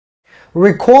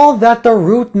Recall that the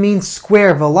root mean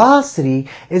square velocity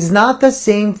is not the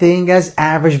same thing as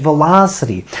average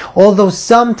velocity. Although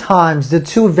sometimes the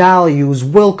two values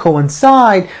will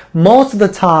coincide, most of the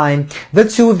time the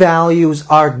two values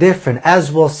are different,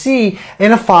 as we'll see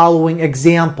in a following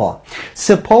example.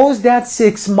 Suppose that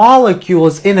 6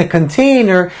 molecules in a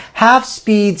container have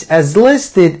speeds as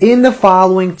listed in the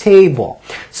following table.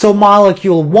 So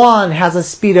molecule 1 has a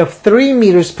speed of 3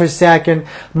 meters per second,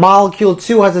 molecule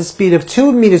 2 has a speed of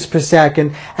 2 meters per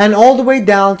second, and all the way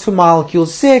down to molecule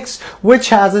 6, which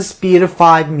has a speed of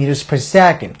 5 meters per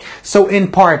second. So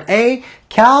in part A,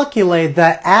 calculate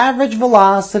the average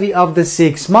velocity of the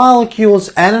 6 molecules,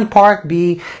 and in part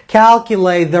B,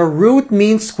 calculate the root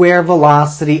mean square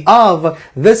velocity of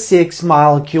the 6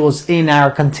 molecules in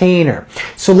our container.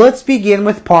 So let's begin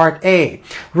with part A.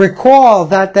 Recall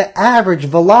that the average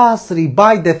velocity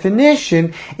by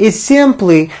definition is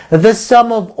simply the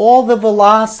sum of all the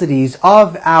velocities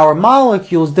of our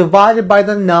molecules divided by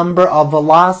the number of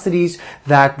velocities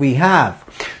that we have.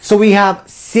 So we have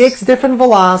 6 different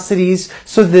velocities,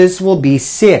 so this will be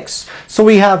 6. So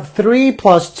we have 3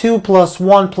 plus 2 plus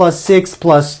 1 plus 6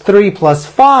 plus 3 plus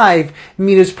 5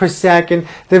 meters per second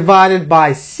divided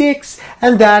by 6,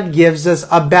 and that gives us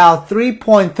about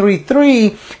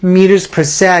 3.33 meters per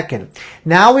second.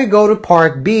 Now we go to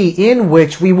part B, in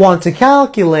which we want to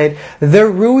calculate the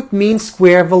root mean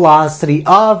square velocity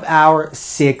of our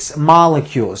 6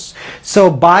 molecules. So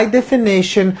by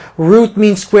definition, root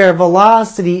mean square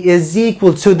velocity is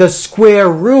equal to the square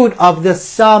root of the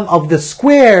sum of the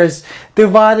squares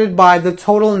divided by the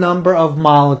total number of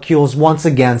molecules, once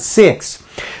again 6.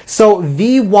 So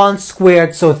V1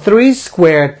 squared, so 3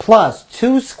 squared plus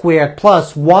 2 squared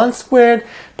plus 1 squared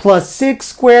plus 6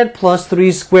 squared plus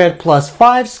 3 squared plus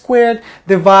 5 squared,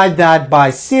 divide that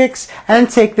by 6 and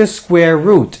take the square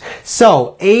root.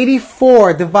 So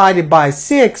 84 divided by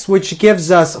 6, which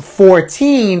gives us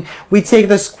 14. We take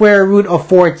the square root of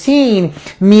 14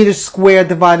 meters squared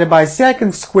divided by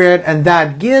second squared, and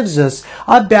that gives us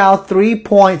about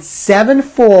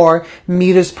 3.74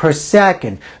 meters per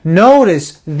second.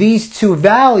 Notice these two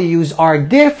values are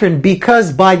different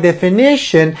because by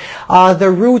definition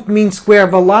the root mean square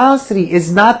velocity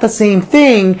is not the same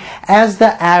thing as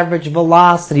the average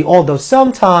velocity, although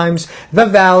sometimes the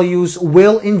values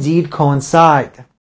will indeed coincide.